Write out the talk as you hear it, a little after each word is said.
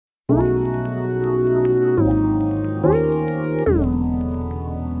How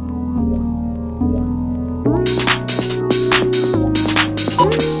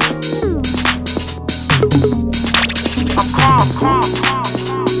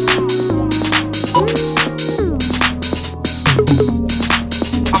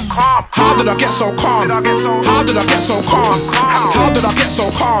did I get so calm? How did I get so calm? How did I get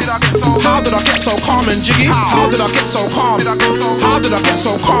so calm? How did I get so calm and jiggy? How did I get so calm? How did I get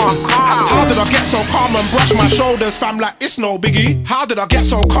so calm? How did I get so calm and brush my shoulders, fam, like it's no biggie? How did I get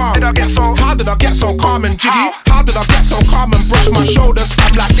so calm? How did I get so calm and jiggy? How did I get so calm and brush my shoulders,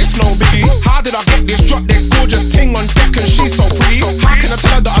 fam, like it's no biggie? How did I get this drop dead gorgeous ting on deck and she's so pretty? How can I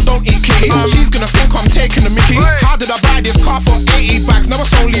tell her that I don't eat kitty? She's gonna think I'm taking the mickey. How did I buy this car for 80 bags? Now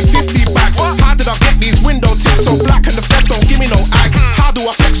it's only 50 bags. How did I get these window tints so black and the feds don't give me no ag? How do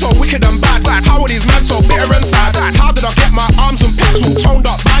I flex so wicked and bad? How are these men so bitter and sad? How did I get my arms and pecs all toned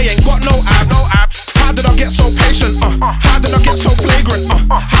up? I ain't got no abs. How did I get so patient? How did I get so flagrant?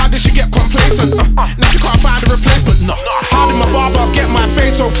 How did she get complacent? Now she can't find a replacement. No. How did my barber get my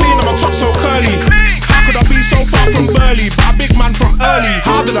fade so clean and my top so curly? How could I be so far from Burley, but a big man from early?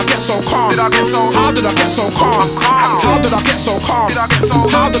 How did I get so calm? How did I get so calm? How did I get so calm?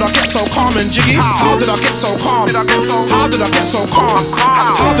 How did I get so calm and jiggy? How did I get so calm? How did I get so calm?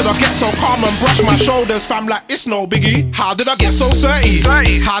 How did I get so calm and brush my shoulders, fam, like it's no biggie? How did I get so dirty?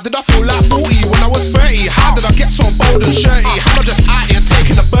 How did I feel like 40 when I was 30? How did I get so bold and shirty? How am I just out here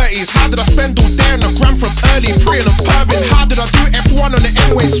taking the birdies? How did I spend all day on the gram from early, preying and perving? How did I do F1 on the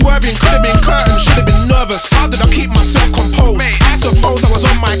N-way swerving? Could've been curtain, should've been nervous. How did I keep myself composed? I suppose I was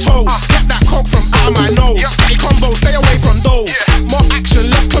on my toes. Get that coke from out my nose. Hey combo, stay away from those. More action,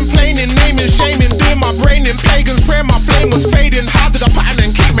 less complaining, naming, shaming, doing my brain in pagans, praying my flame was fading. How did I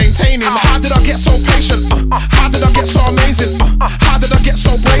pattern and keep maintaining? How did I get so patient? How did I get so amazing? How did I get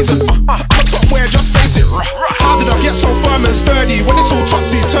so brazen? I'm a top wear, just face it. How did I get so firm and sturdy when it's all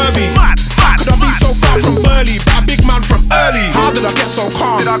topsy-turvy? How could I be so far from Burley, but a big man from early? How did I get so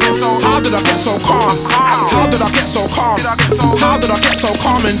calm? How did I get so calm? How did I get so calm? How did I get so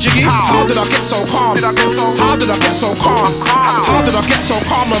calm and jiggy? How did I get so calm? How did I get so calm? How did I get so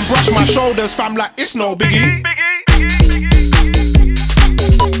calm and brush my shoulders, fam, like it's no biggie?